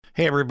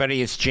Hey,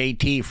 everybody, it's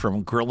JT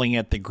from Grilling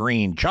at the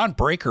Green. John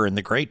Breaker and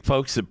the great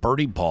folks at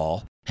Birdie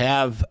Ball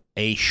have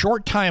a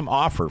short time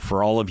offer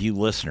for all of you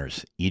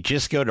listeners. You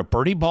just go to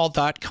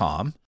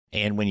birdieball.com,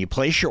 and when you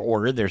place your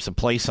order, there's a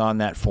place on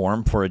that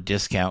form for a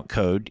discount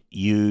code.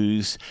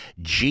 Use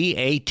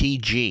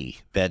GATG.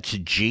 That's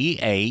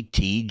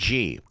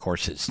GATG. Of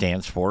course, it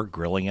stands for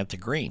Grilling at the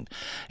Green.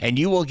 And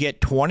you will get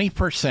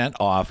 20%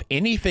 off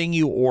anything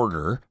you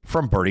order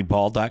from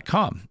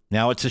birdieball.com.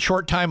 Now, it's a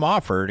short-time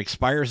offer. It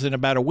expires in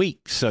about a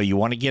week, so you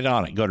want to get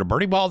on it. Go to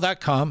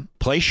birdieball.com,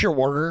 place your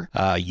order,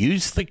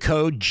 use the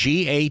code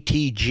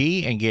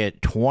GATG, and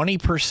get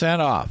 20%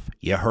 off.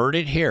 You heard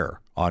it here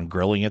on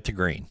Grilling at the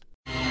Green.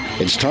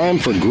 It's time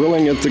for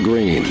Grilling at the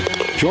Green.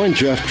 Join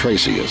Jeff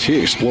Tracy as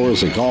he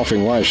explores the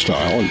golfing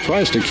lifestyle and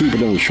tries to keep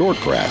it in the short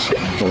grass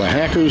for the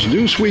hackers,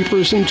 dew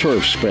sweepers, and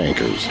turf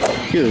spankers.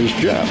 Here's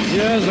Jeff.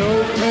 Just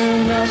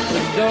open up the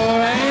door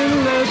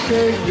and let's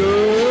take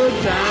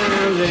good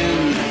times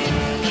in.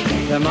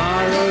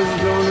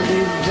 Tomorrow's gonna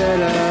be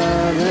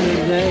better than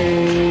today.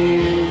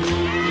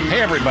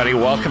 Hey, everybody.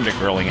 Welcome to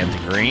Grilling at the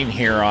Green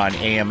here on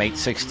AM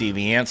 860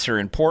 The Answer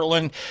in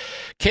Portland,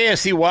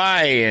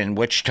 KSEY in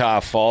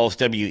Wichita Falls,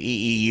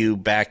 WEEU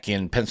back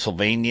in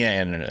Pennsylvania,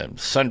 and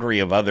sundry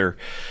of other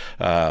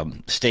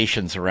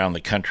stations around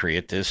the country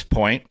at this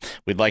point.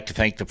 We'd like to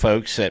thank the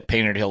folks at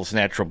Painted Hills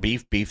Natural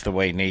Beef, beef the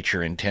way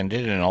nature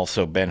intended, and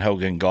also Ben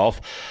Hogan Golf,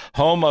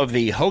 home of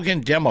the Hogan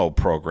Demo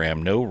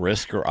Program. No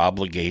risk or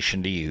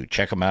obligation to you.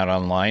 Check them out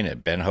online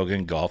at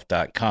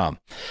benhogangolf.com.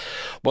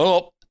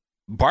 Well,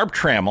 Barb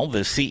Trammell,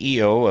 the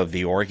CEO of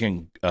the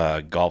Oregon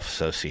Golf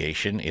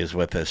Association, is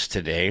with us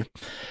today.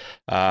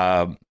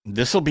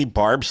 This will be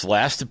Barb's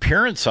last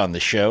appearance on the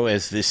show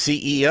as the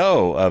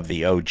CEO of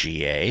the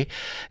OGA,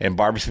 and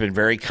Barb's been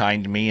very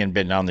kind to me and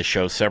been on the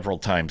show several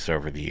times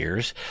over the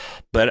years.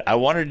 But I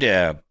wanted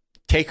to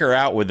take her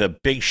out with a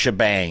big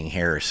shebang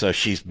here, so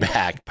she's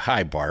back.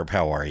 Hi, Barb.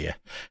 How are you?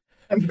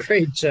 I'm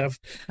great, Jeff.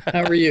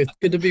 How are you?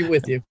 Good to be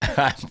with you.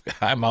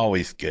 I'm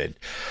always good.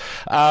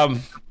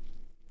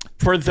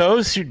 For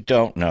those who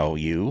don't know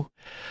you,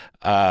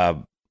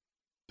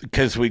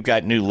 because we've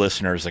got new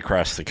listeners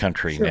across the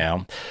country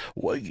now,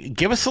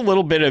 give us a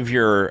little bit of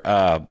your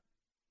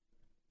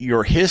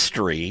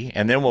history,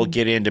 and then we'll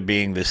get into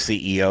being the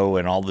CEO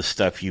and all the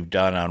stuff you've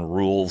done on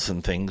rules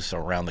and things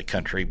around the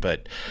country.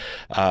 But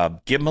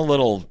give them a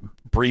little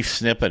brief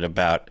snippet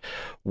about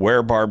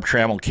where Barb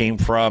Trammell came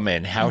from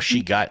and how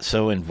she got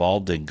so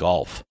involved in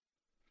golf.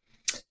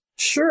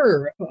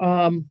 Sure.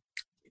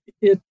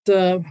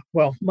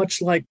 Well,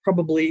 much like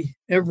probably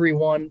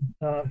everyone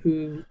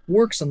who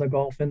works in the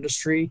golf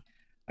industry,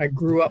 I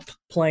grew up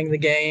playing the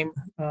game,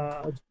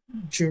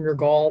 junior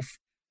golf,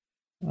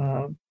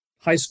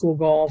 high school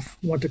golf,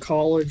 went to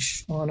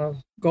college on a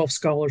golf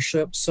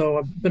scholarship. So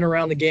I've been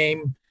around the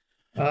game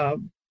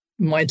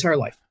my entire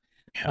life.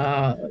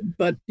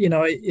 But,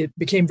 it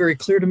became very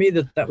clear to me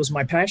that was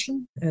my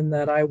passion and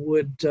that I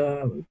would,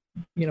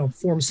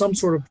 form some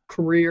sort of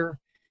career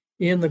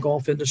in the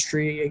golf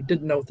industry. I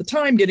didn't know at the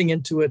time getting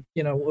into it,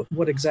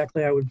 what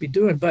exactly I would be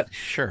doing. But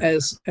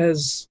as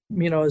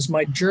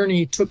my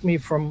journey took me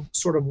from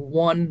sort of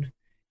one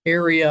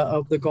area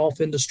of the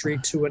golf industry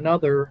to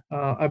another,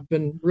 I've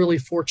been really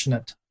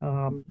fortunate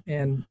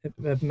and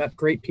have met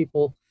great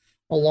people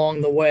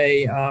along the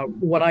way.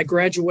 When I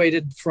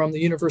graduated from the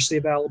University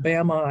of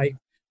Alabama,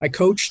 I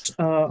coached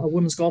a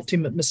women's golf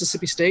team at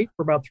Mississippi State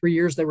for about 3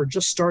 years. They were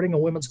just starting a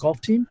women's golf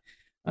team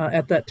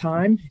at that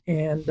time,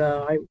 and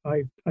I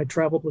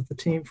traveled with the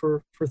team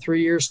for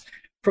 3 years.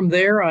 From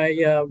there,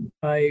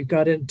 I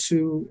got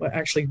into,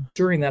 actually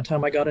during that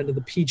time, I got into the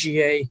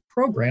PGA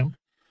program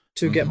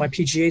to get my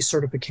PGA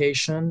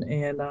certification,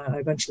 and I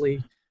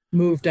eventually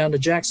moved down to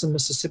Jackson,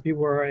 Mississippi,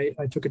 where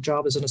I took a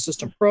job as an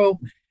assistant pro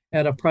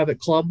at a private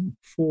club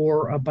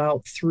for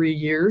about 3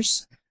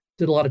 years.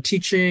 Did a lot of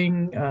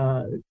teaching,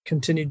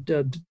 continued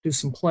to do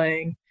some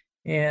playing,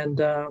 and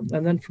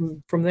then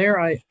from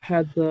there, I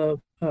had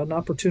an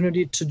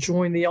opportunity to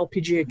join the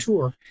LPGA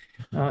Tour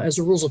as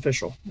a rules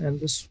official,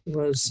 and this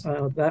was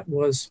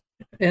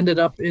ended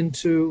up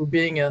into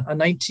being a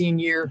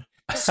 19-year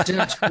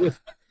stint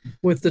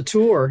with the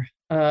tour.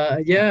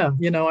 I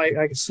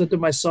said to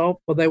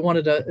myself, well, they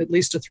wanted at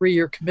least a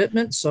 3-year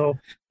commitment, so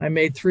I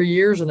made 3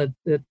 years, and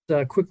it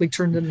quickly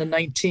turned into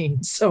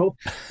 19. So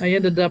I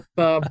ended up,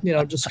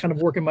 just kind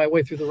of working my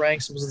way through the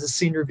ranks. I was the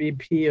senior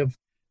VP of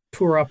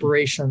tour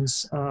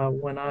operations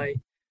when I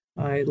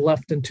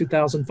left in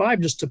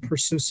 2005 just to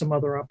pursue some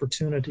other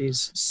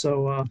opportunities.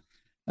 So,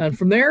 and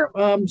from there,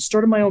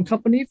 started my own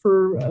company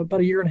for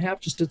about a year and a half,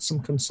 just did some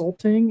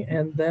consulting.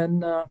 And then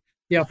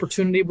the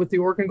opportunity with the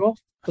Oregon Golf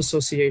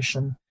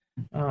Association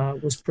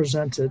was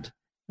presented.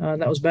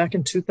 That was back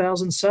in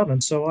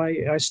 2007. So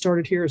I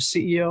started here as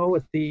CEO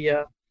at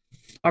the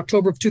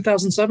October of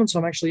 2007. So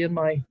I'm actually in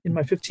my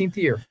 15th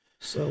year.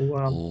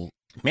 So,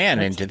 man,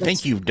 and to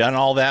think you've done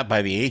all that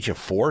by the age of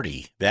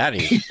 40, that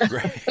is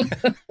great.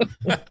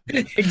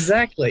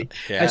 Exactly.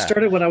 Yeah. I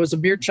started when I was a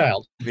mere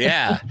child.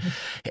 Yeah.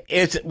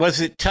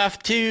 Was it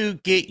tough to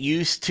get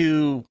used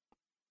to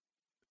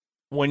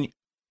when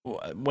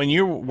when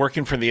you're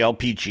working for the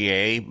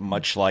LPGA,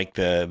 much like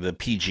the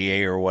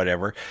PGA or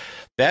whatever,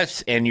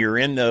 and you're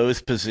in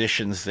those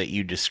positions that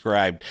you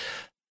described,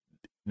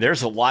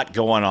 there's a lot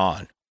going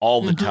on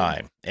all the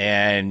time,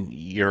 and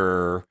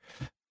you're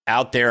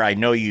out there. I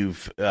know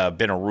you've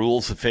been a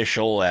rules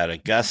official at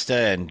Augusta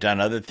and done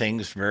other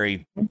things,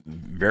 very,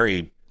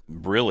 very,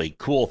 really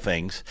cool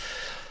things.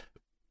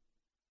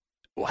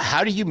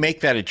 How do you make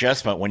that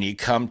adjustment when you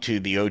come to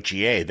the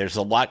OGA? There's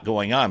a lot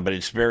going on, but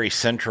it's very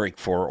centric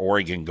for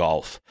Oregon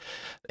golf.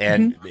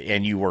 And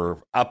you were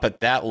up at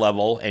that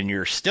level, and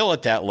you're still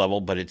at that level,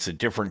 but it's a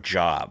different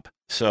job.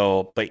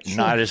 So, but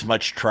not as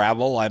much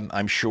travel,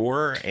 I'm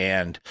sure.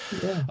 And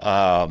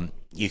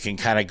you can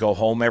kind of go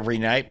home every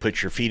night,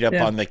 put your feet up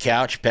on the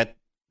couch, pet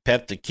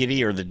the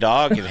kitty or the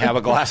dog, and have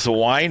a glass of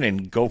wine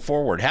and go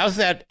forward. How's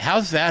that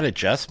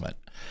adjustment?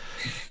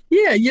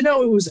 Yeah,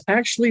 it was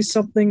actually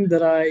something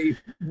that I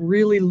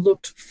really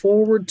looked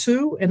forward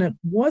to, and it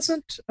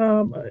wasn't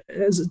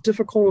as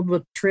difficult of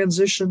a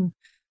transition,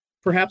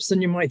 perhaps,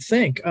 than you might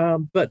think.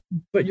 But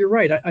you're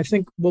right. I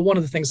think, well, one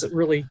of the things that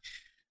really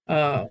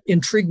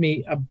intrigued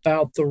me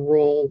about the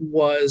role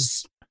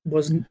was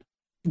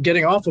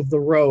getting off of the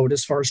road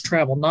as far as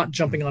travel, not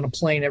jumping on a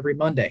plane every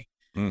Monday,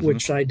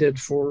 which I did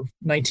for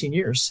 19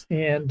 years.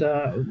 And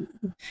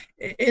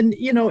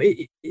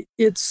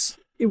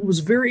it was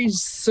very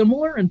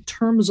similar in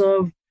terms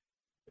of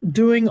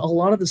doing a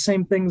lot of the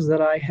same things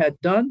that I had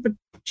done, but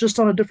just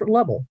on a different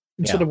level.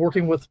 Instead of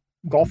working with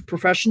golf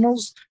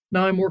professionals,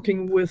 now I'm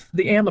working with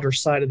the amateur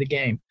side of the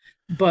game.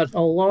 But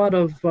a lot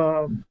of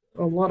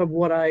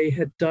what I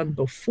had done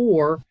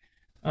before,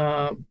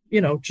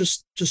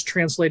 just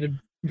translated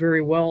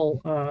very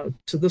well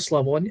to this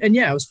level. And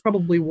yeah, it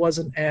probably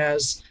wasn't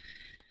as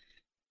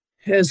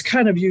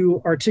kind of you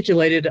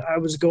articulated. I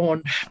was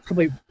going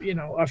probably,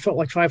 I felt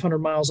like 500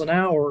 miles an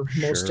hour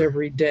most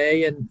every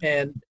day.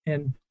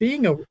 And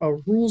being a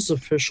rules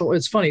official,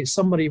 it's funny.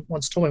 Somebody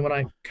once told me when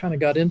I kind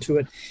of got into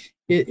it,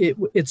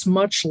 it's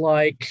much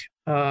like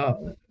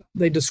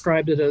they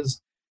described it as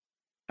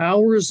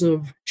hours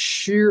of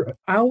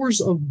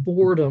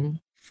boredom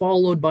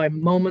followed by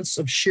moments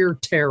of sheer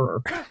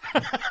terror.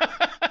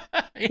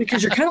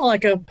 Because you're kind of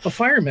like a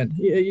fireman.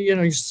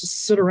 You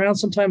sit around,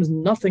 sometimes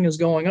nothing is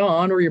going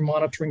on, or you're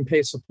monitoring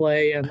pace of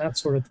play and that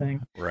sort of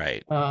thing.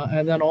 Right.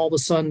 And then all of a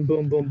sudden,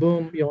 boom, boom,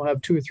 boom, you'll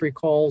have 2 or 3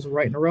 calls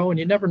right in a row, and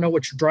you never know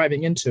what you're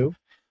driving into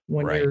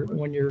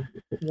when you're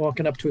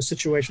walking up to a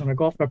situation on a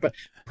golf cart. But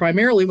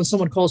primarily when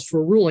someone calls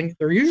for a ruling,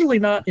 they're usually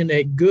not in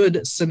a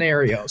good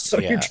scenario. So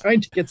you're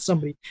trying to get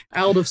somebody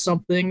out of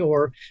something,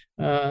 or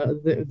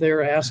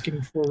they're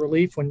asking for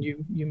relief when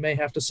you may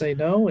have to say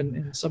no.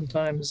 And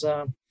sometimes,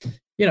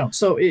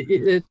 so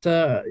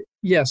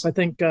yes, I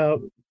think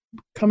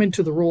coming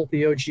to the role at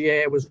the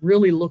OGA, I was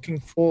really looking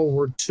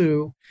forward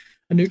to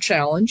a new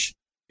challenge,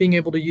 being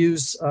able to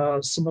use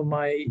some of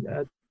my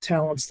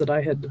talents that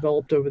I had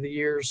developed over the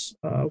years,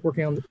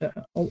 working on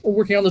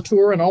the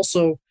tour, and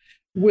also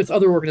with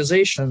other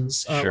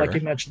organizations. Like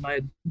you mentioned, I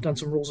had done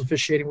some rules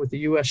officiating with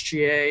the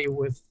USGA,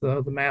 with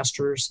the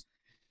Masters,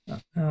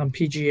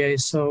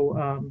 PGA.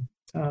 So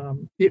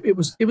it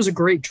was a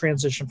great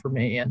transition for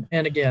me. And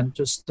again,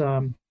 just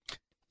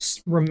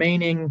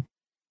remaining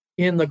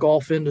in the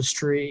golf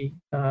industry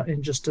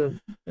in just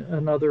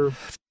another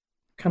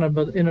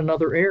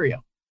area.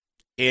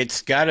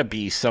 It's got to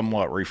be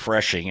somewhat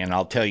refreshing, and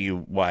I'll tell you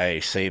why I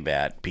say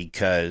that,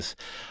 because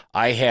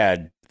I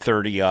had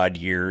 30-odd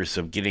years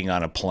of getting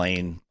on a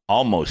plane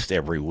almost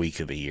every week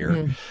of the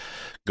year,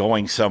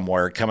 going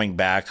somewhere, coming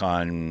back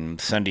on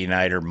Sunday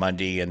night or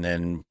Monday, and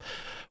then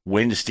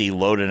Wednesday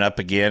loading up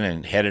again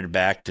and headed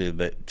back to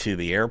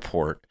the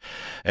airport.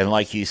 And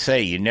like you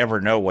say, you never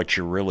know what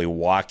you're really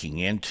walking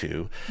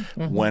into.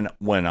 When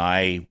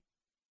I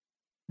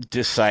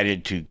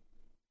decided to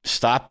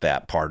stop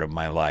that part of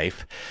my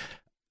life,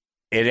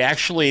 it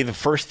actually, the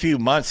first few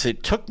months,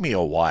 it took me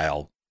a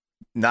while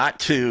not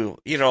to,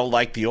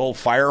 like the old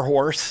fire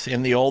horse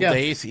in the old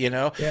days,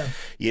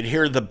 you'd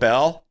hear the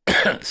bell,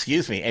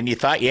 excuse me, and you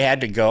thought you had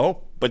to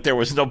go, but there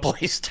was no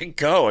place to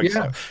go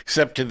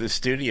except to the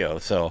studio.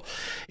 So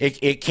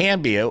it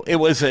can be, it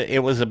was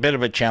a bit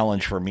of a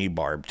challenge for me,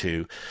 Barb,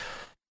 to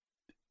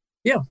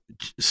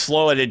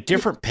slow at a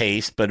different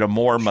pace, but a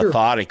more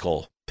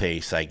methodical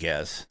pace, I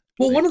guess.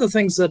 Well, one of the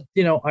things that,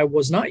 I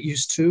was not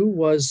used to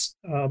was,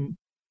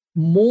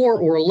 more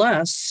or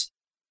less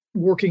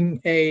working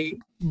a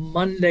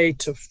Monday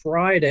to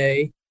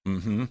Friday,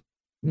 9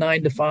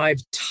 to 5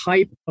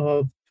 type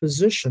of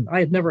position. I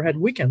had never had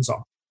weekends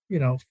off,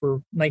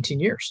 for 19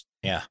 years.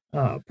 Yeah.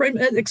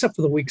 Except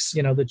for the weeks,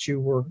 that you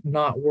were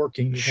not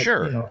working. You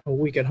had, a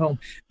week at home.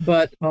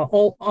 But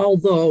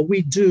although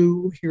we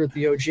do here at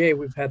the OGA,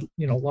 we've had,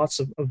 lots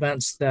of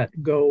events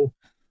that go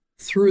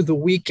through the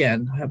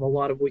weekend. I have a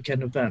lot of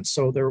weekend events.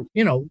 So there,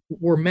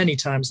 were many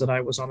times that I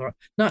was on the road,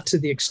 not to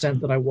the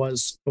extent that I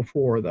was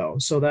before, though.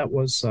 So that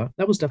was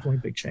definitely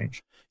a big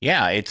change.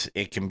 Yeah,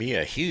 it can be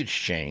a huge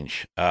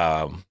change.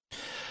 But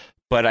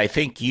I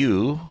think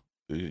you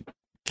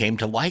came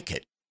to like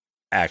it.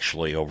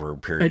 actually over a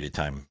period of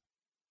time.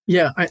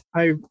 Yeah,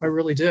 I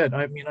really did.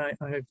 I mean,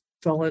 I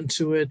fell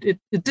into it.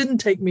 It didn't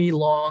take me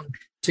long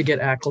to get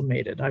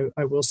acclimated.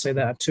 I will say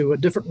that, to a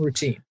different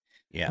routine.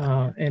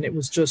 Yeah. And it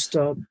was just,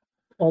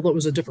 although it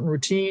was a different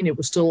routine, it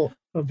was still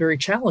a very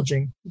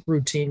challenging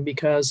routine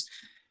because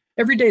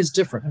every day is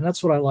different, and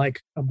that's what I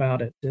like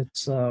about it.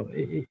 It's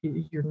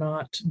you're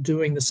not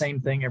doing the same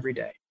thing every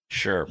day.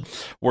 Sure.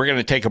 We're going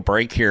to take a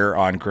break here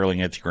on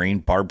Grilling at the Green.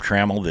 Barb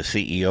Trammell, the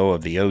CEO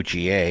of the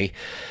OGA.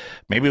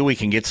 Maybe we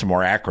can get some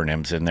more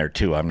acronyms in there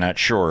too. I'm not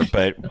sure,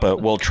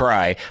 but we'll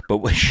try.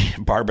 But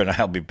Barb and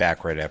I'll be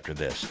back right after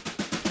this.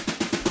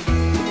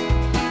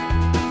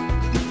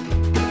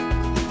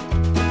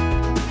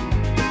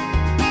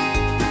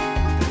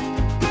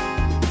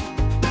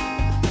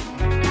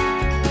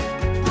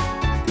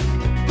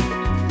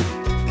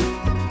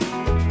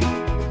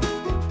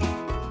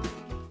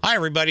 Hi,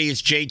 everybody.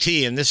 It's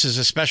JT, and this is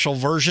a special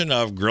version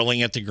of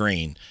Grilling at the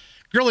Green.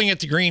 Grilling at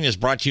the Green is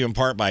brought to you in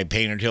part by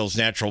Painted Hills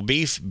Natural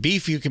Beef.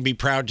 Beef you can be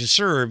proud to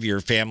serve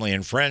your family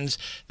and friends.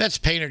 That's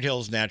Painted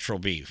Hills Natural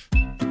Beef.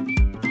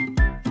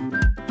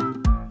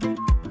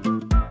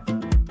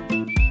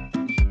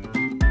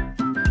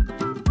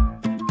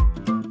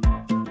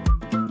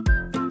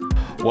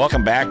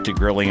 Welcome back to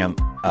Grilling at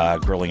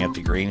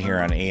the Green here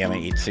on AM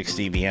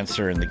 860, The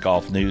Answer and the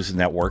Golf News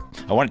Network.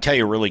 I want to tell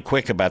you really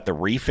quick about the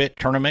Refit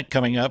tournament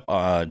coming up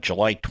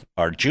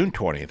June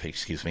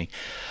 20th,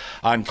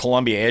 on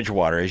Columbia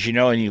Edgewater. As you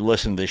know, and you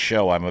listen to this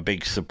show, I'm a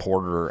big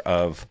supporter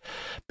of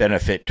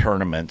benefit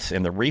tournaments.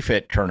 And the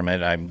Refit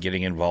tournament I'm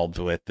getting involved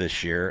with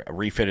this year,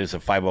 Refit is a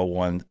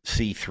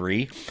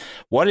 501c3.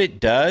 What it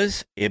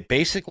does, it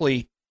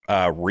basically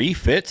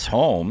refits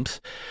homes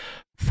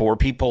for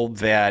people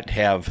that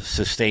have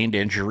sustained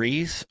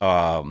injuries,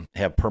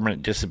 have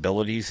permanent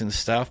disabilities and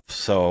stuff.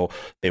 So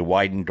they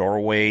widen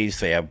doorways,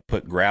 they have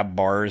put grab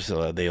bars,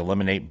 they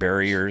eliminate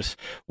barriers,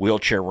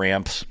 wheelchair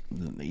ramps.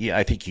 Yeah,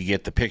 I think you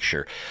get the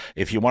picture.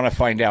 If you want to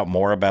find out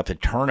more about the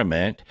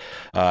tournament,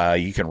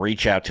 you can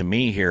reach out to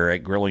me here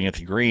at Grilling at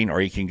the Green,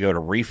 or you can go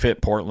to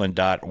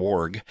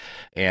refitportland.org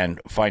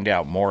and find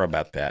out more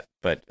about that.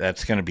 But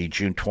that's going to be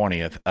June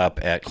 20th up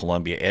at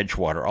Columbia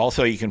Edgewater.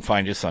 Also, you can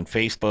find us on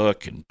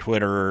Facebook and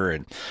Twitter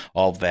and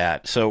all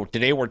that. So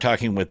today we're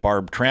talking with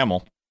Barb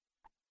Trammell,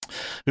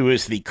 who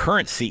is the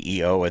current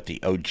CEO at the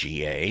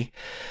OGA.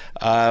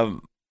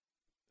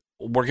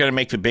 We're going to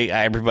make the big,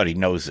 everybody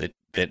knows it,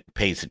 that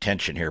pays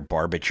attention here,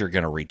 Barb, but you're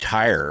going to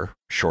retire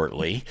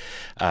shortly,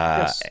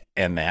 Yes.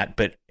 and that.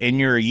 But in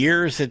your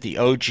years at the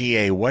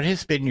OGA, what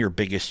has been your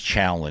biggest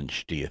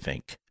challenge, do you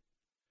think?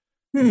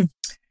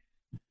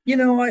 You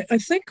know, I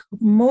think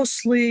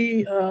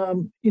mostly,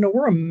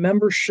 we're a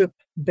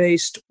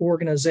membership-based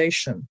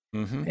organization,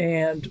 Mm-hmm.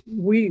 and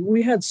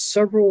we had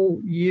several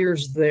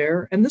years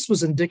there, and this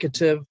was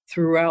indicative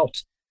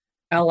throughout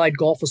allied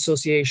golf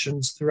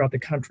associations throughout the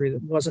country.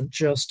 That wasn't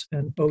just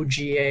an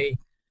OGA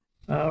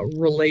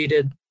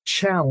related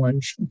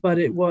challenge, but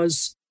it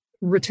was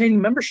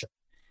retaining membership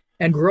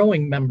and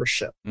growing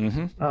membership.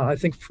 Mm-hmm. I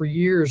think for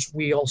years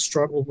we all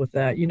struggled with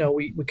that. You know,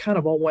 we kind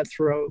of all went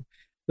through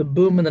the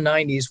boom in the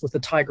 90s with the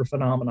Tiger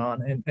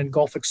phenomenon, and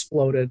golf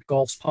exploded.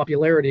 Golf's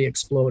popularity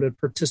exploded.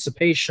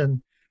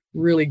 Participation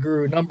really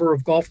grew. Number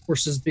of golf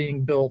courses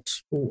being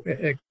built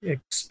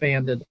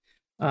expanded.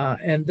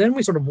 And then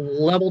we sort of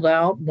leveled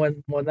out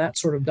when that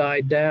sort of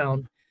died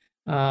down.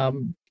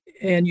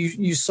 And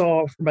you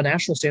saw from a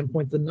national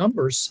standpoint, the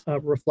numbers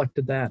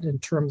reflected that in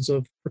terms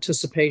of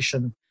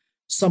participation.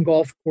 Some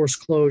golf course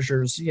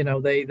closures, you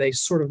know, they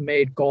sort of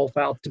made golf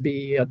out to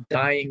be a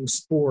dying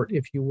sport,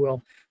 if you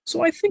will.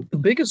 So I think the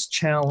biggest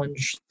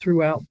challenge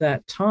throughout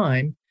that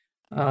time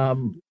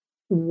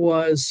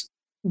was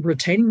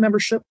retaining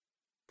membership,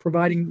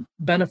 providing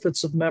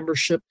benefits of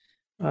membership,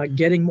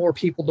 getting more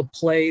people to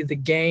play the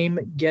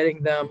game,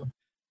 getting them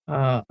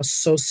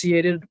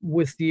associated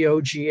with the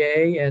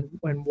OGA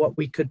and what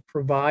we could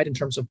provide in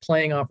terms of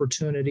playing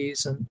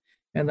opportunities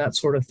and that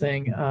sort of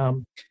thing.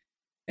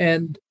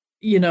 And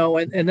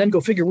then go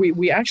figure,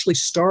 we actually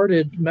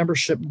started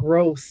membership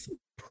growth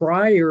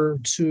prior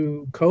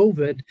to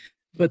COVID,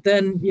 but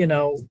then,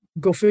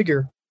 go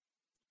figure,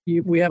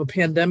 we have a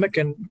pandemic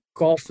and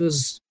golf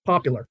is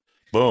popular.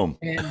 Boom.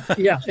 And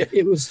yeah,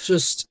 it was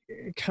just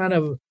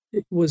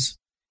it was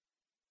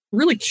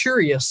really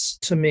curious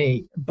to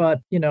me, but,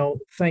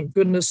 thank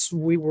goodness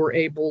we were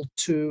able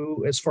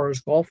to, as far as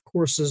golf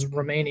courses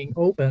remaining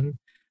open,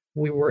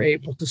 we were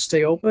able to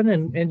stay open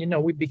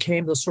and we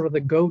became the sort of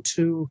the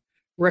go-to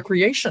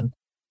recreation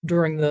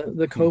during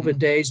the COVID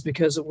days,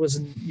 because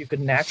you could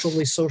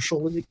naturally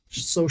socially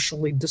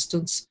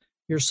distance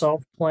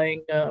yourself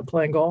playing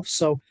golf.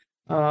 So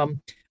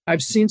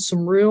I've seen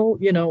some real,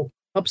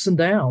 ups and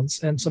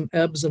downs and some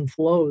ebbs and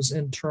flows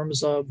in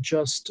terms of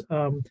just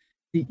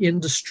the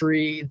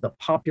industry, the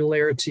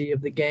popularity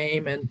of the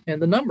game, and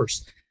the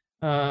numbers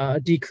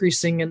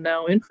decreasing and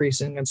now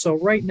increasing. And so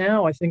right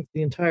now, I think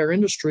the entire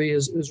industry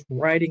is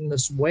riding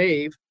this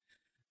wave,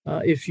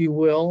 if you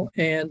will.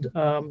 And,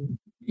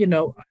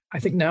 I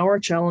think now our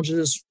challenge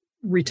is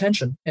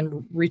retention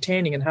and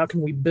retaining, and how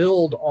can we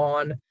build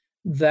on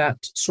that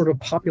sort of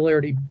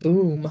popularity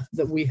boom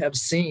that we have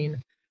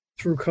seen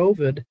through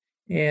COVID,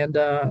 and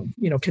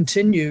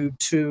continue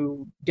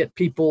to get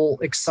people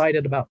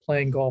excited about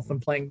playing golf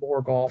and playing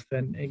more golf,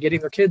 and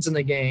getting their kids in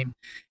the game,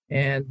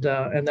 and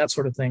that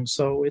sort of thing.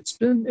 So it's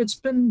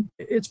been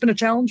a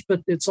challenge,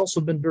 but it's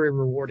also been very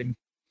rewarding.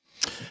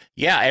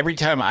 Yeah, every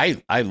time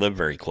I live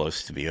very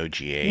close to the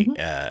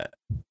OGA,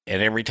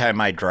 and every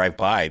time I drive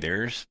by,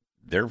 there's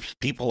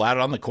people out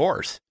on the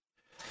course.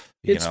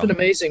 It's been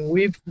amazing.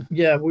 We've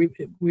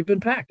been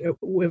packed. If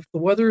the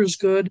weather is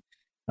good,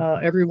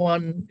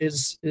 everyone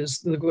is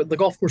the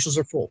golf courses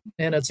are full,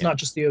 and it's not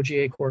just the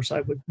OGA course.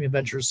 I would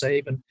venture to say,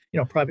 even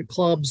private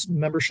clubs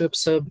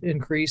memberships have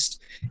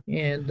increased,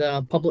 and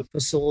public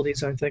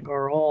facilities, I think,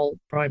 are all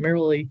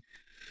primarily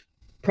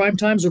prime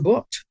times are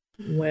booked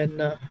when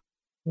the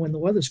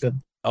weather's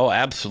good. Oh,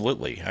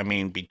 absolutely. I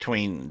mean,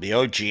 between the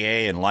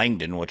OGA and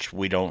Langdon, which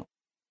we don't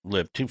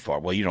live too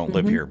far. Well, you don't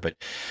live here, but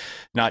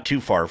not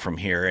too far from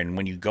here. And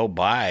when you go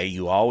by,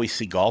 you always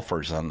see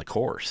golfers on the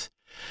course.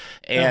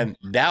 And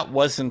that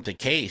wasn't the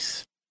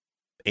case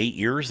 8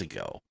 years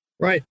ago.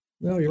 Right.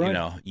 No, you're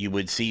right.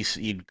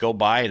 You'd go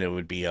by and it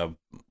would be a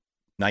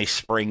nice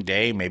spring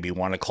day, maybe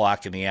 1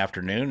 o'clock in the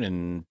afternoon,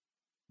 and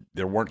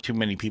there weren't too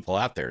many people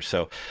out there.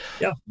 So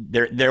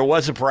there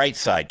was a bright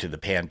side to the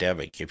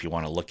pandemic, if you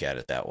want to look at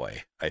it that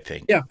way, I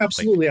think. Yeah,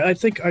 absolutely. I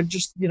think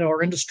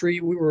our industry,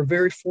 we were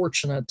very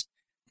fortunate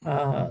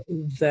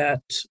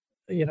that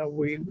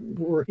we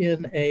were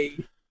in a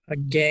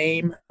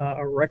game,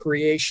 a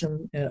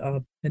recreation,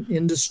 an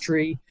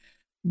industry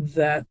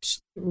that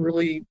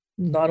really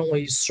not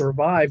only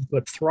survived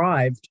but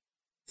thrived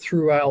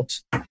throughout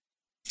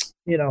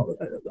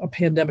a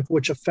pandemic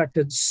which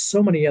affected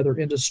so many other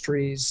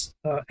industries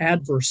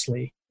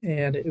adversely,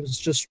 and it was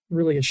just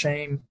really a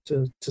shame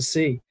to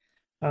see.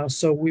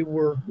 So we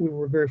were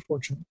very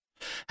fortunate.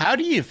 How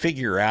do you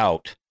figure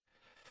out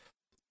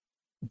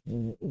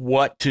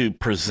what to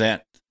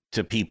present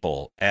to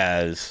people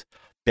as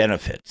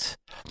benefits?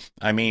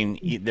 I mean,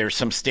 there's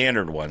some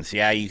standard ones.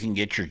 Yeah, you can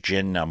get your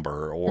GIN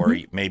number, or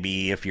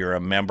maybe if you're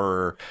a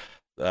member,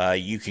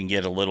 you can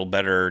get a little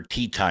better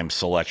tee time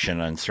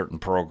selection on certain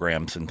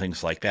programs and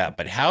things like that.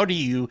 But how do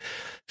you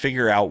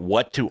figure out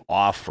what to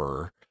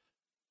offer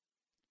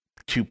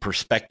to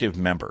prospective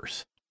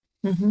members?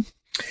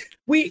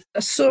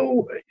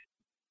 So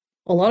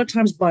a lot of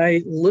times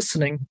by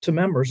listening to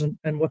members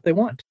and what they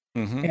want.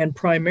 And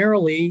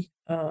primarily,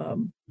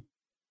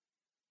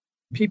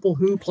 people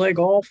who play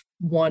golf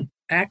want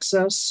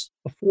access,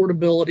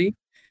 affordability,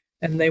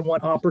 and they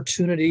want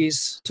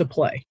opportunities to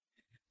play.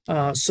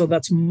 So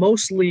that's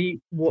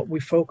mostly what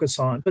we focus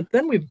on. But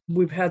then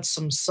we've had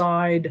some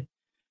side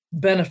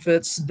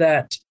benefits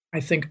that I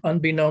think,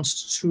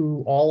 unbeknownst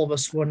to all of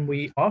us when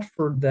we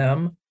offered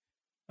them,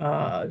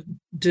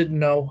 didn't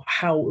know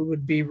how it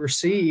would be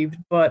received.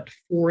 But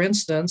for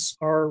instance,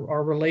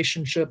 our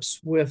relationships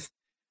with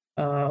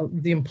the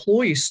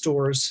employee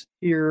stores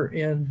here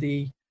in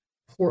the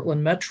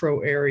Portland metro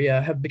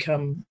area have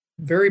become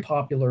very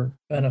popular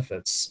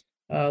benefits.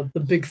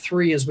 The big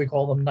three, as we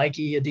call them,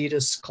 Nike,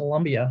 Adidas,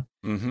 Columbia,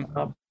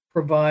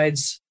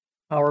 provides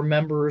our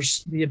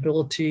members the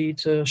ability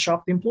to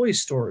shop the employee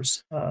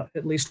stores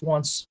at least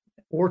once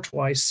or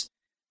twice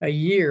a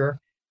year.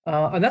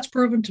 And that's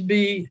proven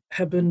to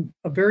have been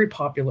a very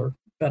popular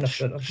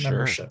benefit of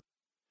membership.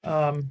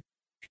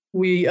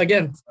 We,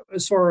 again,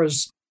 as far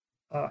as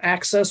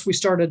access, we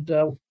started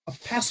a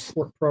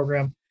passport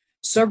program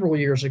several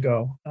years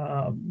ago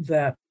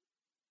that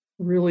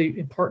really,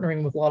 in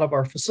partnering with a lot of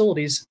our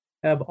facilities,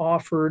 have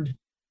offered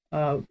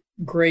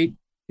great,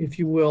 if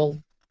you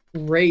will,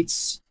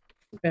 rates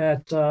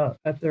at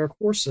their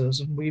courses.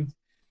 And we've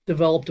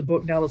developed a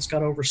book now that's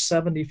got over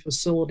 70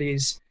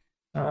 facilities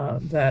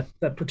that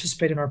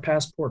participate in our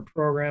passport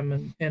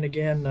program. And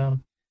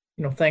again,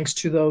 thanks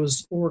to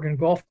those Oregon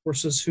golf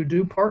courses who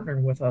do partner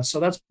with us. So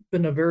that's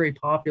been a very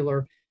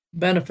popular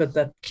benefit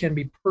that can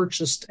be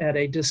purchased at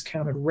a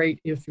discounted rate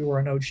if you're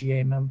an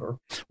OGA member.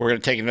 We're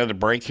going to take another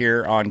break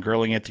here on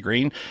Grilling at the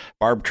Green.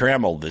 Barb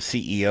Trammell, the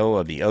CEO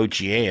of the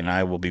OGA, and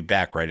I will be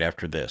back right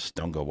after this.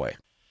 Don't go away.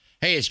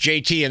 Hey, it's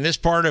JT, and this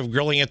part of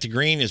Grilling at the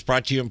Green is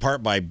brought to you in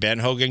part by Ben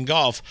Hogan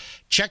Golf.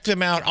 Check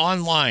them out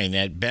online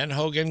at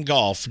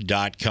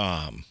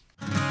benhogangolf.com.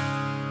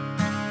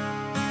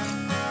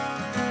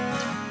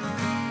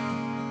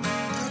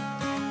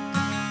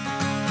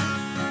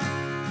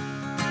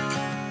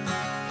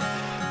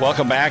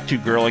 Welcome back to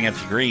Grilling at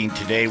the Green.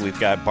 Today we've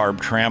got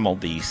Barb Trammell,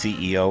 the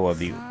CEO of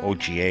the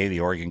OGA, the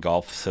Oregon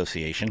Golf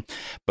Association.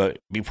 But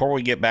before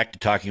we get back to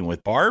talking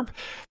with Barb,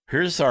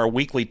 here's our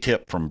weekly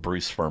tip from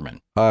Bruce Furman.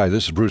 Hi,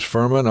 this is Bruce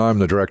Furman. I'm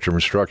the Director of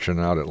Instruction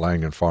out at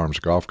Langdon Farms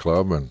Golf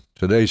Club. And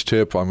today's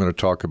tip, I'm going to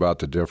talk about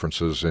the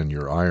differences in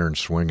your iron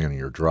swing and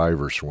your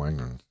driver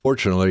swing. And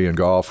fortunately, in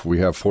golf, we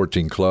have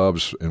 14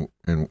 clubs, and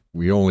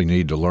we only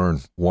need to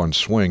learn one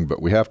swing,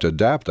 but we have to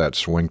adapt that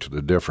swing to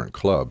the different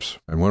clubs.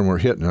 And when we're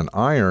hitting an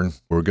iron,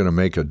 we're going to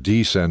make a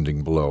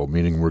descending blow,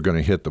 meaning we're going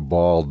to hit the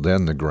ball,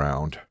 then the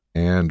ground.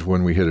 And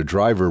when we hit a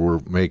driver, we're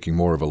making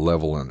more of a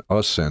level and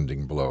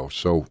ascending blow.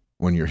 So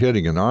when you're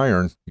hitting an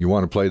iron, you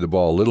want to play the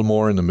ball a little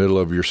more in the middle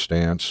of your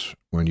stance.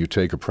 When you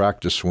take a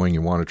practice swing,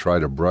 you want to try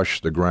to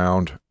brush the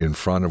ground in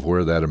front of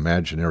where that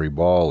imaginary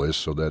ball is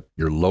so that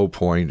your low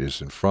point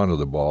is in front of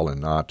the ball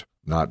and not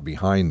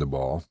behind the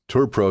ball.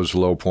 Tour Pro's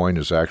low point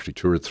is actually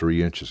 2 or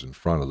 3 inches in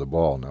front of the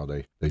ball. Now,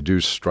 they do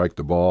strike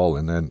the ball,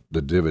 and then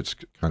the divots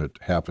kind of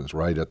happens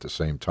right at the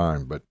same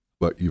time.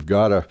 But you've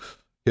got to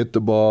hit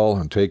the ball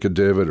and take a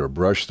divot or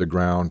brush the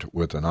ground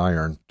with an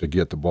iron to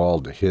get the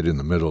ball to hit in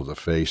the middle of the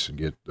face and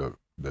get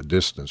the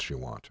distance you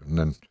want. And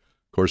then,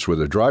 of course,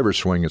 with a driver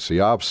swing, it's the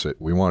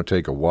opposite. We want to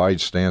take a wide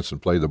stance and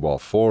play the ball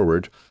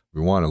forward.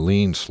 We want to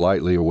lean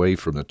slightly away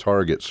from the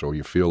target so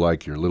you feel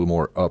like you're a little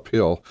more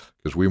uphill,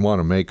 because we want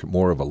to make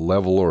more of a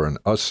level or an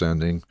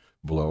ascending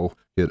blow,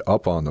 hit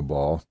up on the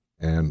ball.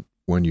 And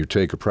when you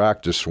take a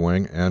practice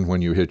swing and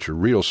when you hit your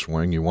real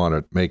swing, you want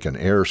to make an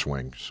air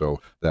swing.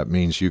 So that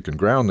means you can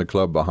ground the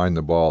club behind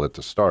the ball at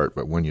the start,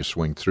 but when you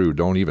swing through,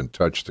 don't even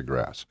touch the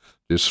grass.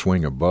 Just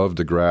swing above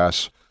the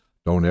grass.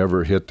 Don't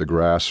ever hit the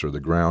grass or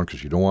the ground,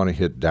 because you don't want to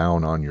hit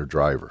down on your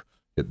driver.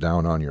 Hit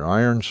down on your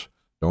irons.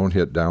 Don't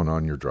hit down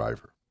on your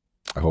driver.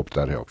 I hope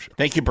that helps you.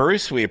 Thank you,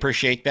 Bruce. We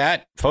appreciate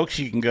that. Folks,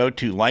 you can go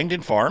to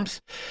Langdon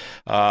Farms,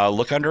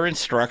 look under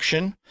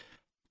instruction,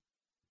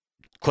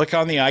 click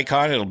on the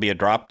icon. It'll be a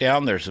drop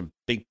down. There's a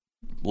big,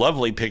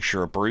 lovely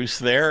picture of Bruce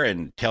there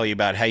and tell you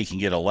about how you can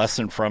get a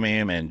lesson from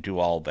him and do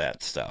all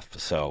that stuff.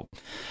 So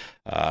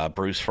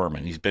Bruce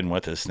Furman, he's been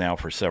with us now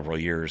for several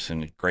years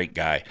and a great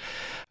guy.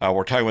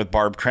 We're talking with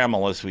Barb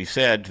Trammell, as we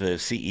said, the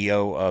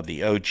CEO of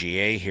the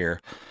OGA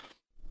here.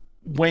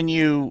 When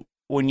you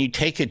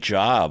take a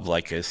job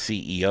like a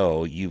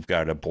CEO, you've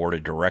got a board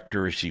of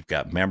directors, you've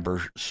got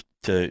members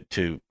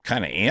to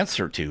kind of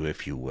answer to,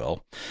 if you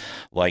will,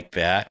 like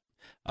that.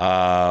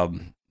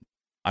 I'm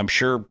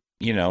sure,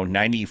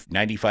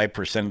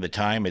 95% of the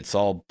time it's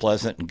all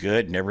pleasant and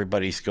good and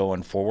everybody's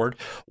going forward.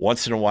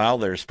 Once in a while,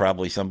 there's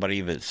probably somebody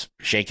that's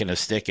shaking a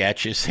stick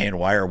at you saying,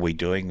 why are we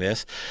doing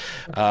this?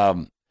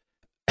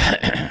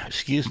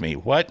 Excuse me,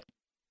 what?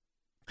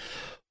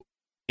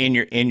 In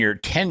your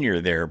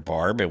tenure there,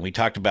 Barb, and we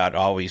talked about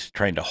always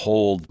trying to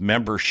hold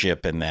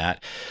membership in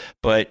that,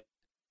 but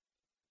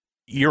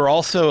you're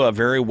also a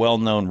very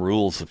well-known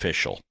rules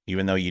official,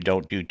 even though you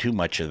don't do too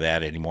much of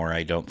that anymore,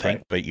 I don't think,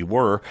 right. But you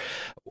were.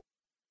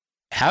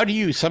 How do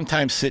you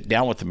sometimes sit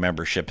down with the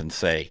membership and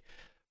say,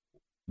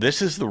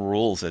 this is the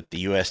rules that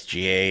the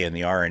USGA and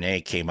the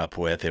R&A came up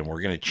with, and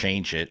we're going to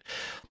change it?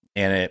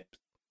 And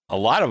a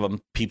lot of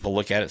them, people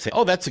look at it and say,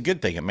 oh, that's a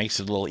good thing. It makes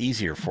it a little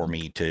easier for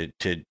me to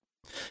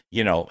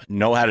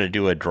know how to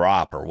do a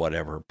drop or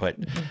whatever. But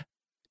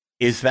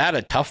is that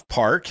a tough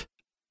part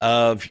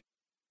of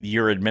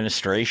your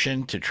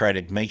administration to try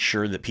to make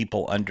sure that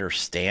people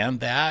understand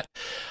that?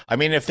 I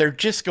mean, if they're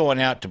just going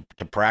out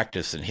to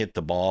practice and hit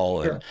the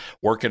ball and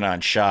working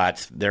on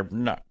shots, they're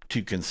not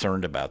too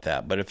concerned about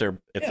that. But if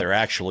they're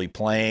actually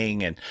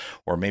playing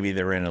or maybe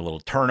they're in a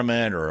little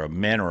tournament or a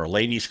men or a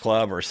ladies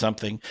club or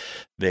something,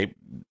 they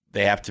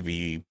have to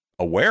be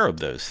aware of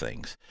those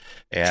things.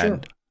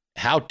 And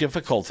how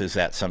difficult is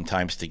that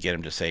sometimes to get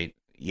them to say,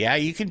 yeah,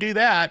 you can do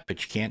that,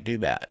 but you can't do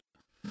that?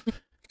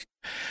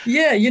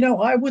 Yeah,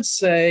 I would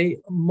say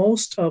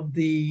most of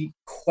the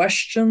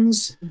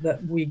questions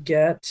that we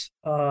get,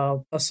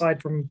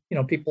 aside from,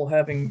 people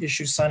having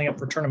issues signing up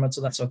for tournaments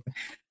and that sort of thing,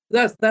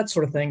 that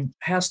sort of thing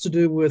has to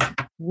do with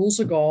rules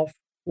of golf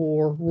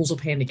or rules of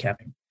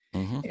handicapping.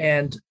 Mm-hmm.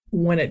 And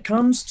when it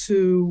comes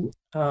to,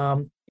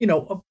 a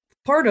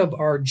part of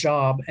our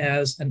job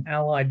as an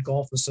allied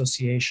golf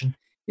association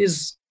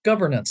is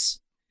governance,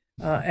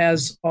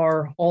 as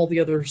are all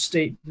the other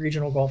state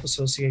regional golf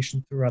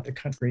associations throughout the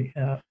country.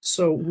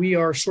 So we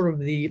are sort of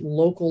the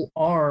local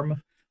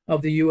arm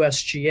of the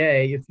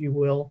USGA, if you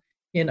will,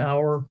 in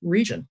our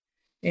region.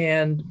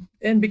 And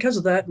because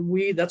of that,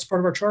 that's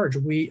part of our charge.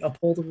 We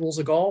uphold the rules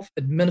of golf,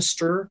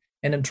 administer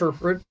and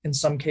interpret, in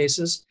some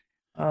cases,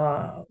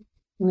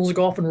 rules of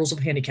golf and rules of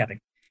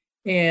handicapping.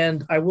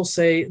 And I will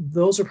say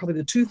those are probably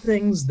the two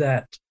things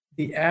that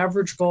the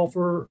average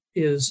golfer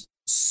is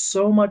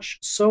so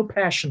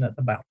passionate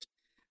about.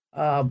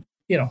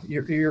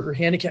 Your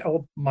handicap,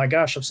 oh my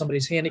gosh, if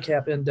somebody's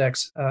handicap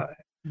index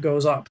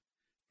goes up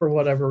for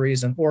whatever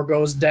reason, or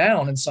goes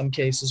down in some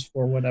cases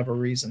for whatever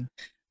reason,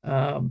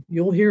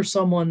 you'll hear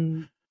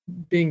someone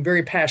being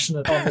very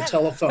passionate on the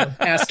telephone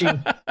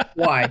asking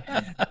why.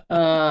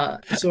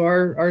 So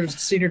our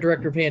senior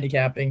director of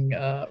handicapping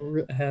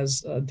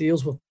has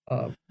deals with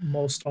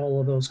most all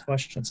of those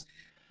questions.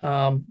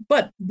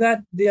 But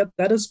that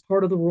is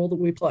part of the role that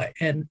we play.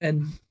 And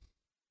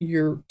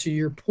to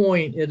your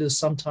point, it is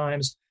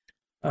sometimes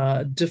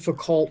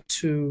difficult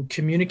to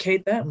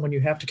communicate that. And when you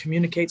have to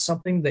communicate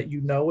something that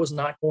is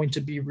not going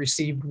to be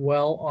received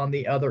well on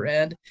the other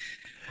end,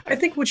 I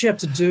think what you have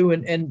to do,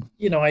 and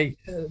I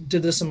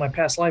did this in my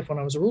past life when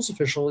I was a rules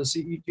official, is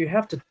you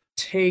have to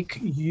take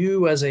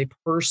you as a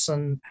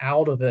person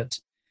out of it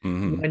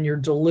when you're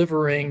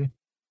delivering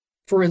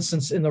for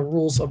instance, in the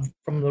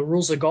from the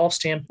rules of golf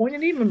standpoint,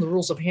 and even the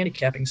rules of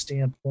handicapping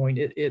standpoint,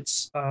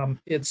 it's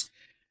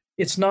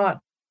not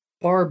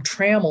Barb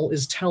Trammell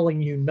is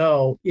telling you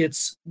no.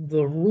 It's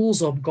the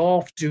rules of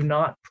golf do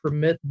not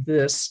permit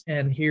this,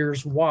 and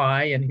here's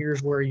why, and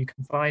here's where you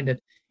can find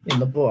it in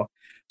the book.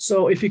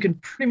 So if you can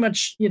pretty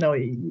much, you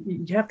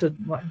have to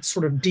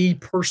sort of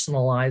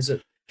depersonalize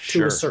it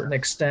to a certain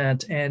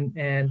extent,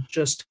 and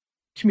just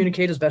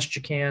communicate as best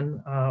you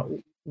can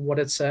what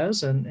it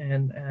says,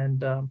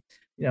 and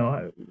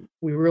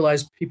we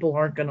realize people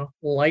aren't going to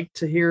like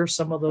to hear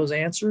some of those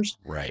answers,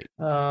 right?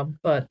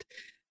 But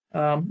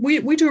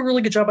we do a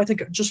really good job, I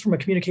think, just from a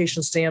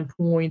communication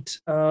standpoint.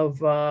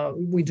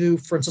 We do,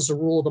 for instance, a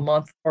Rule of the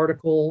Month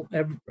article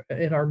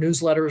in our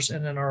newsletters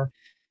and in our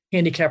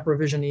handicap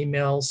revision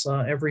emails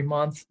every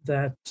month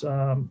that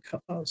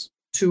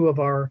two of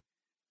our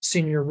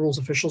senior rules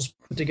officials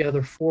put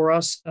together for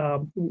us.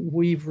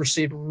 We've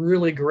received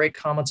really great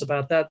comments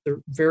about that. They're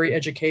very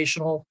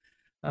educational.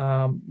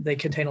 They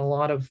contain a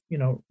lot of,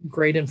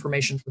 great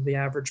information for the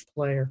average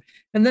player.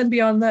 And then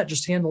beyond that,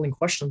 just handling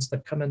questions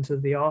that come into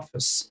the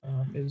office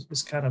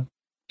is kind of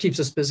keeps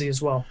us busy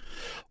as well.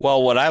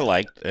 Well, what I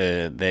liked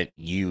that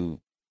you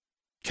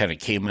kind of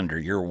came under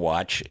your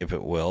watch, if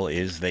it will,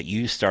 is that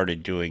you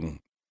started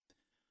doing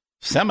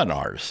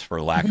seminars,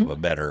 for lack of a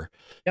better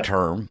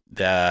term,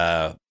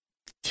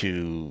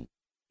 to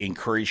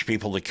encourage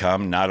people to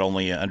come, not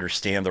only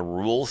understand the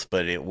rules,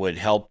 but it would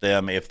help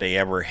them if they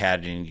ever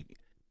had any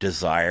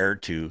desire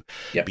to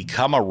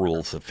become a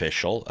rules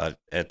official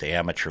at the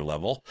amateur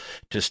level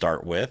to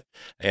start with,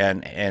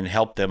 and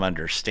help them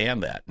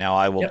understand that. Now,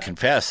 I will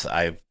confess,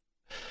 I've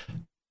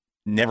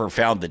never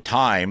found the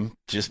time,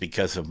 just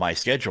because of my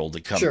schedule, to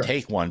come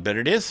take one, but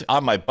it is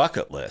on my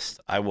bucket list.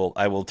 I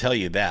will tell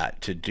you that,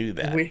 to do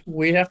that.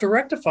 We have to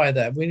rectify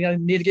that. We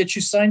need to get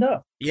you signed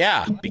up.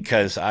 Yeah,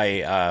 because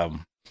I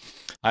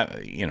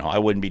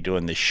wouldn't be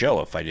doing this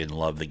show if I didn't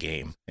love the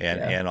game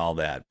and all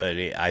that. But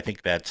I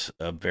think that's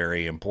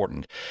very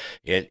important.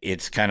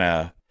 It's kind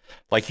of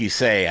like you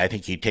say. I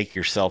think you take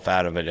yourself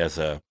out of it as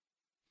a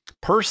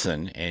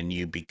person, and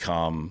you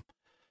become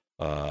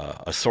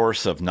a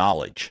source of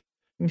knowledge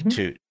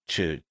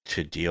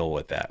to deal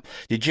with that.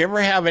 Did you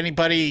ever have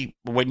anybody,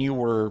 when you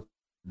were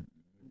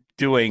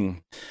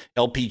doing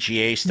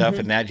LPGA stuff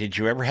and that, did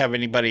you ever have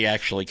anybody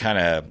actually kind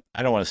of,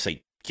 I don't want to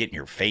say get in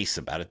your face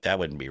about it, that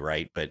wouldn't be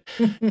right, but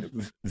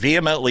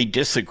vehemently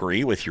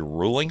disagree with your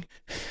ruling?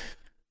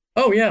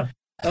 Oh, yeah.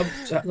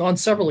 On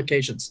several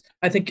occasions.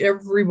 I think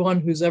everyone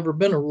who's ever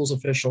been a rules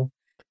official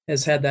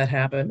has had that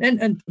happen.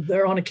 And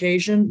they're, on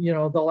occasion,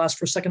 they'll ask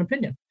for a second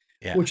opinion,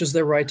 which is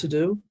their right to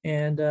do.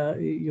 And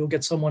you'll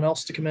get someone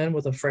else to come in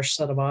with a fresh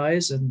set of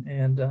eyes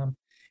and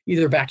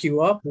either back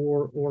you up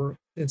or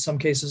in some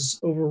cases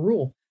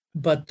overrule.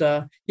 But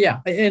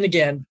and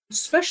again,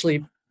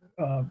 especially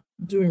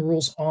doing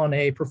rules on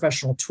a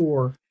professional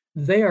tour,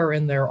 they are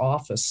in their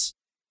office,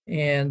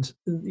 and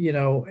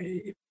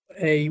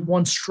a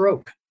one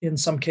stroke in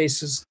some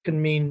cases can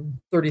mean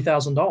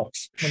 $30,000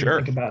 when you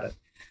think about it.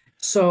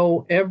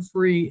 So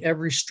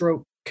every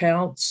stroke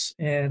counts,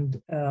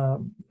 and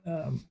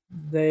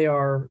they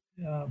are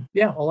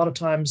a lot of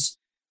times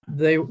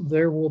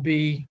there will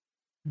be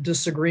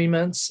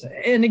disagreements,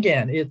 and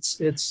again, it's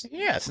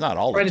not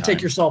all trying the to time.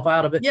 take yourself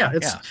out of it.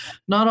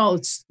 Not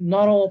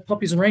all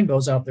puppies and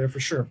rainbows out there,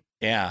 for sure.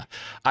 When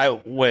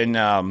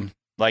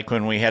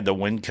we had the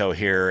Winco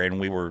here, and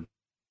we were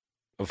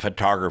a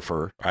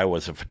photographer, I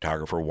was a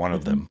photographer, one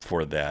of them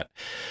for that,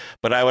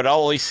 but I would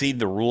always see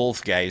the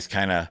rules guys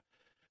kind of,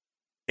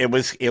 it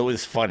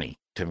was funny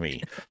to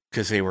me,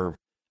 because they were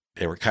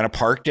kind of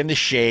parked in the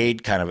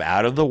shade, kind of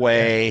out of the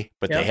way,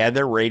 but they had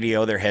their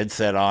radio, their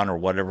headset on, or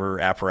whatever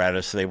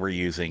apparatus they were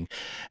using.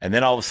 And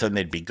then all of a sudden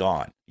they'd be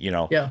gone.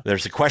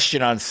 There's a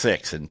question on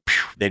 6, and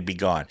they'd be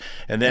gone.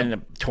 And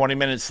then 20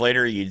 minutes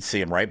later, you'd see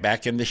them right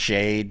back in the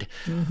shade,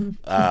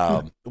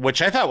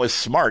 which I thought was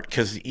smart,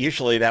 because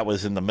usually that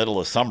was in the middle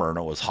of summer and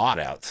it was hot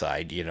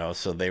outside,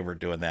 so they were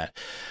doing that.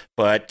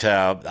 But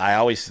I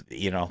always,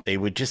 they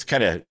would just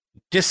kind of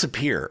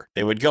disappear.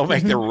 They would go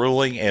make their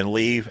ruling and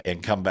leave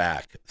and come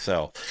back.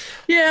 So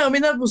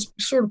that was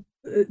sort of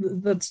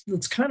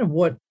that's kind of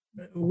what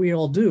we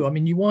all do. I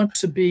mean, you want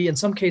to be, in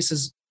some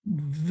cases,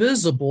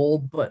 visible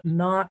but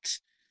not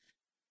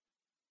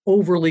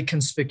overly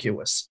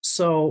conspicuous.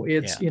 So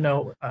it's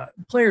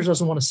players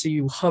doesn't want to see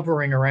you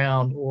hovering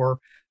around or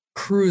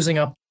cruising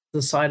up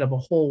the side of a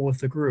hole with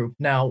the group.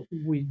 Now,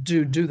 we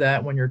do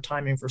that when you're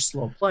timing for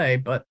slow play,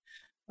 but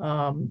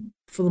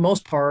for the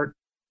most part,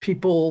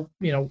 people,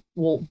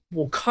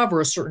 will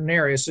cover a certain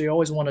area. So you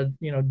always want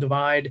to,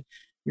 divide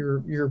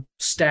your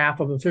staff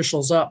of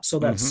officials up so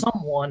that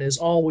someone is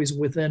always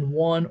within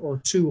 1 or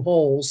 2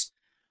 holes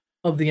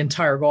of the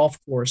entire golf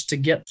course to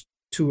get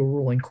to a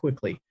ruling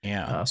quickly.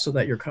 So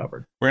that you're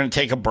covered. We're going to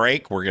take a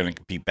break. We're going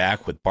to be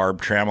back with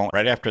Barb Trammell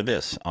right after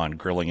this on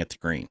Grilling at the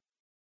Green.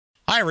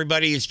 Hi,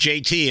 everybody. It's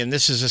JT, and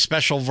this is a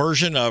special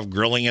version of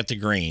Grilling at the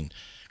Green.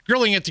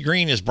 Grilling at the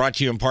Green is brought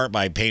to you in part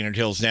by Painted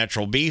Hills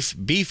Natural Beef.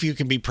 Beef you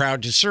can be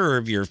proud to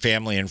serve your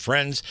family and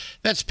friends.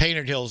 That's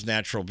Painted Hills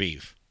Natural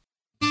Beef.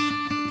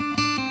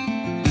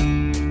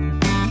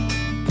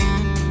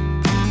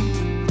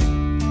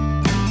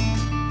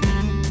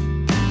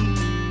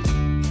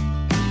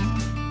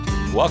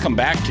 Welcome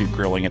back to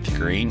Grilling at the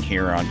Green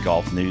here on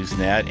Golf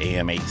Newsnet,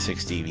 AM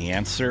 860 The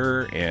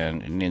Answer,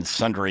 and in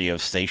sundry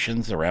of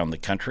stations around the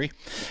country.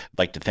 I'd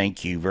like to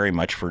thank you very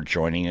much for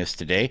joining us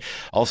today.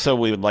 Also,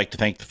 we would like to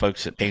thank the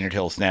folks at Painted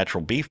Hills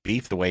Natural Beef,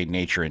 beef the way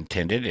nature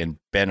intended, and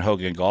Ben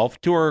Hogan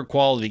Golf, tour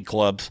quality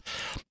clubs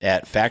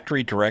at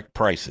factory direct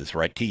prices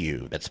right to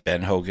you. That's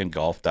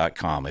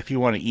benhogangolf.com. If you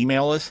want to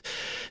email us,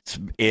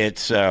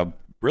 it's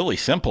really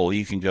simple.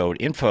 You can go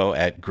to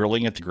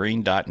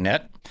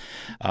info@grillingatthegreen.net,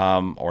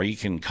 or you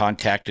can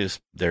contact us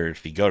there.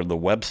 If you go to the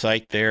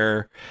website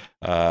there,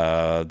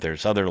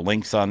 there's other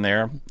links on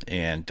there,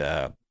 and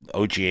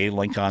OGA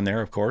link on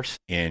there, of course,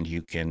 and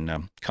you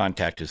can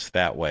contact us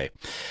that way.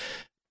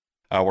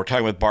 We're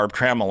talking with Barb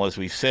Trammell, as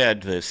we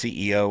said, the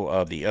CEO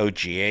of the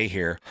OGA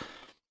here.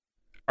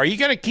 Are you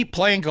going to keep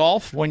playing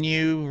golf when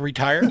you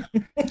retire?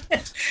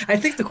 I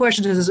think the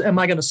question is, am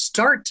I going to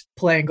start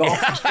playing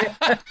golf? Okay.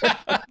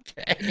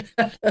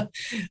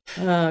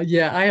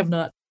 Yeah, I have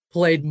not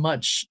played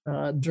much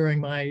during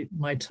my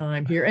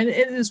time here. And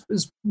it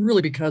is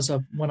really because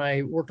of when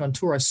I worked on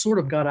tour, I sort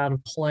of got out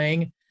of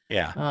playing.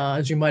 Yeah.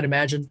 As you might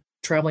imagine,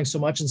 traveling so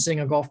much and seeing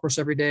a golf course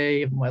every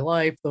day of my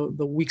life,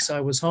 the weeks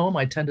I was home,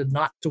 I tended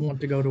not to want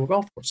to go to a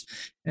golf course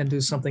and do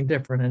something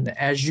different. And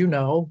as you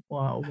know,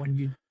 when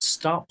you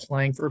stop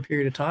playing for a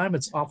period of time,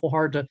 it's awful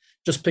hard to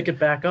just pick it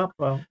back up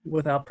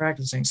without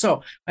practicing.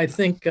 So I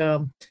think,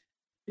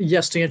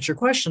 yes, to answer your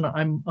question,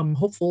 I'm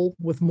hopeful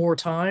with more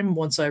time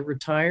once I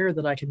retire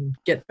that I can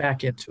get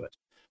back into it.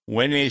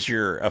 When is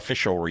your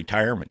official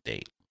retirement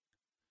date?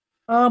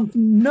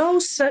 No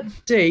set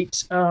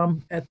date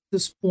at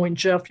this point,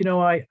 Jeff. You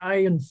know, I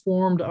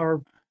informed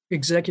our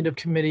executive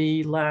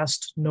committee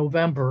last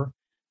November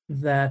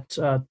that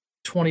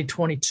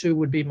 2022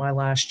 would be my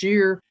last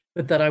year,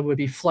 but that I would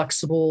be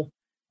flexible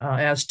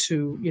as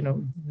to,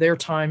 their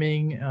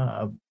timing,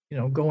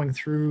 going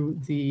through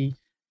the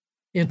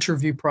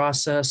interview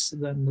process,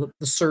 then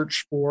the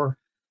search for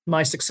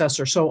my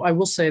successor. So I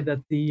will say that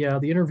the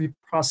interview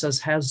process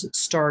has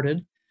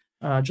started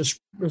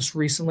just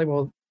recently.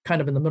 Well, kind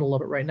of in the middle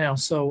of it right now.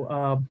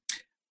 So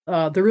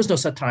there is no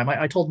set time.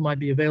 I told them I'd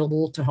be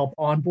available to help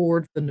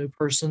onboard the new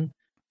person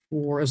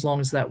for as long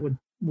as that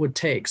would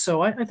take.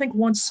 So I think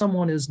once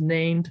someone is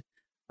named,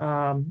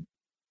 I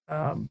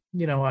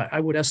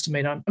would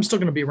estimate I'm still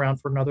going to be around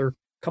for another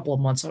couple of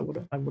months. I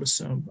would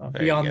assume.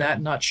 Beyond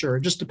that, not sure.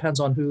 It just depends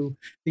on who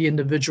the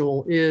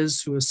individual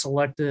is, who is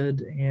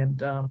selected,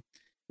 and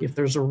if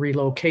there's a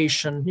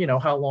relocation,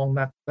 how long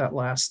that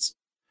lasts.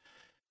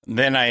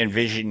 Then I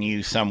envision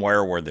you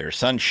somewhere where there's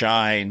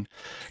sunshine,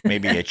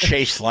 maybe a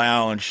chase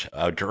lounge,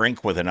 a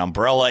drink with an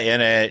umbrella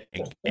in it,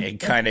 and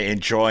kind of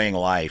enjoying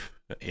life.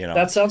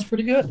 That sounds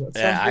pretty good.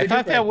 I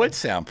thought that would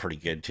sound pretty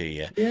good to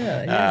you.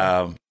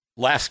 Yeah.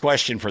 Last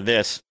question for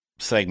this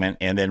segment,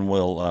 and then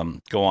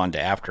we'll go on to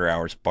after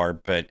hours,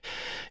 Barb. But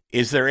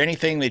is there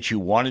anything that you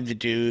wanted to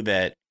do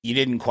that you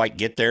didn't quite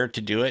get there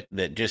to do it,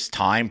 that just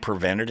time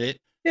prevented it?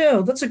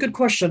 Yeah, that's a good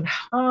question.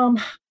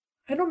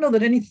 I don't know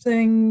that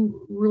anything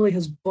really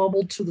has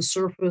bubbled to the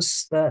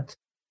surface that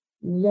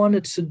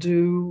wanted to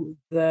do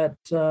that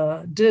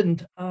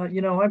didn't.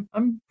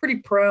 I'm pretty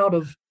proud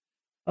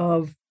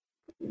of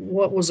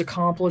what was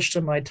accomplished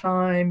in my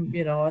time.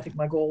 I think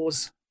my goal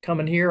was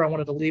coming here. I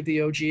wanted to leave the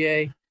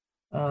OGA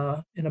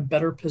in a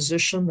better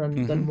position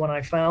than when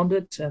I found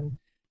it. And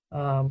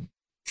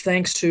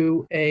thanks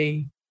to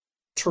a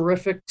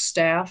terrific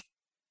staff,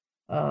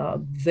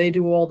 they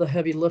do all the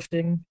heavy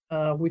lifting.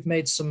 We've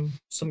made some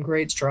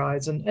great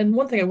strides. And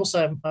one thing I will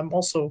say I'm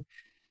also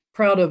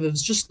proud of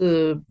is just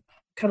the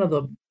kind of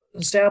the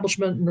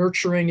establishment,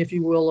 nurturing, if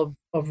you will,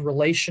 of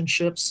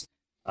relationships.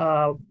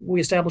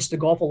 We established the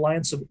Golf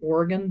Alliance of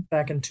Oregon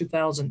back in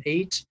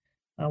 2008.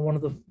 One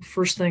of the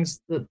first things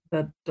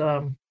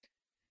that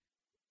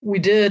we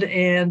did,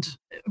 and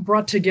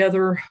brought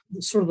together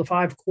sort of the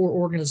 5 core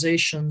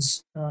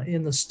organizations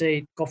in the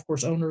state: Golf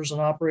Course Owners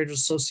and Operators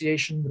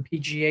Association, the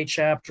PGA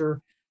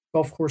chapter,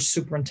 Golf Course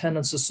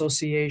Superintendents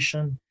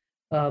Association,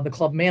 the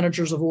Club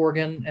Managers of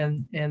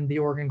Oregon, and the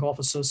Oregon Golf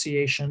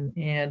Association.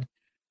 And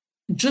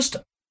just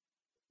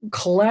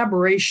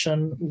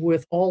collaboration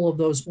with all of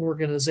those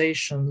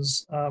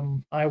organizations,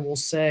 I will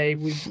say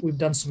we've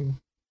done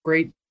some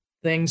great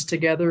things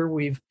together.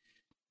 We've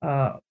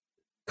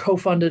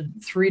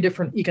co-funded 3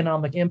 different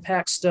economic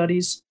impact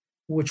studies,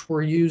 which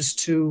were used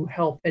to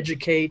help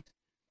educate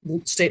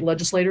state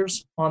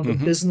legislators on the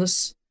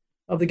business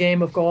of the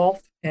game of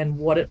golf and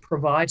what it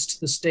provides to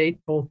the state,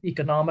 both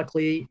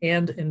economically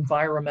and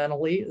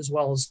environmentally, as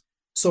well as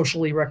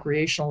socially,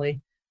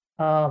 recreationally.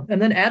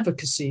 And then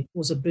advocacy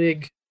was a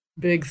big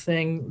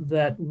thing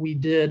that we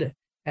did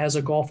as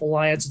a Golf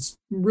Alliance.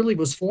 It really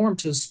was formed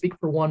to speak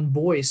for one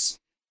voice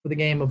for the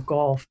game of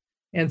golf.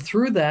 And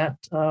through that,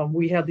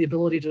 we had the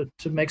ability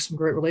to make some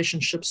great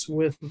relationships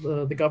with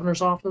the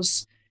governor's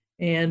office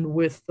and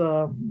with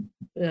the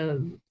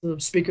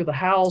Speaker of the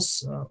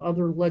House,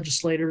 other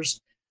legislators.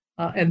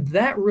 And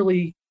that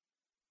really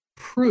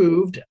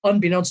proved,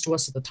 unbeknownst to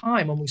us at the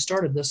time when we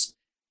started this,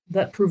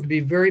 that proved to be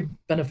very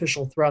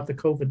beneficial throughout the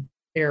COVID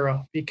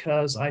era,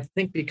 because I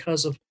think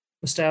because of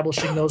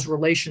establishing those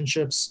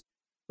relationships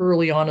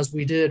early on as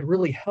we did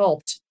really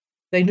helped.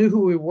 They knew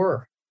who we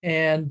were,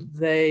 and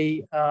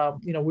they,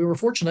 we were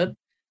fortunate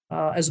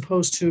as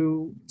opposed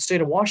to the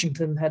state of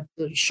Washington had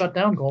to shut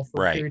down golf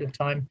for a period of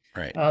time,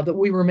 that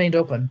we remained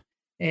open.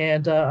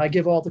 And I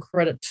give all the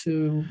credit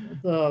to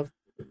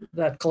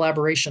that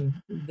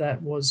collaboration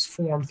that was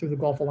formed through the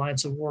Golf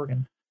Alliance of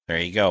Oregon. There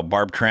you go.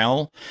 Barb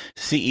Trammell,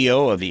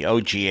 CEO of the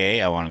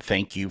OGA. I want to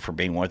thank you for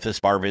being with us.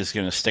 Barb is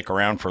going to stick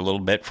around for a little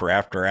bit for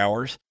after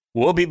hours.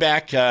 We'll be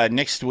back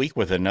next week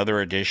with another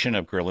edition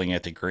of Grilling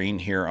at the Green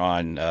here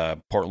on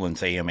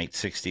Portland's AM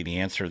 860, The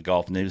Answer, the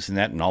Golf News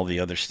Net, and all the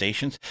other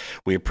stations.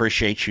 We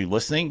appreciate you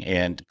listening,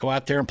 and go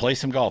out there and play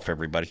some golf,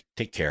 everybody.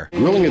 Take care.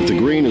 Grilling at the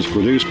Green is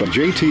produced by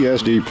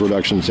JTSD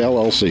Productions,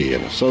 LLC,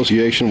 in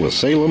association with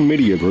Salem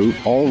Media Group,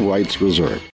 all rights reserved.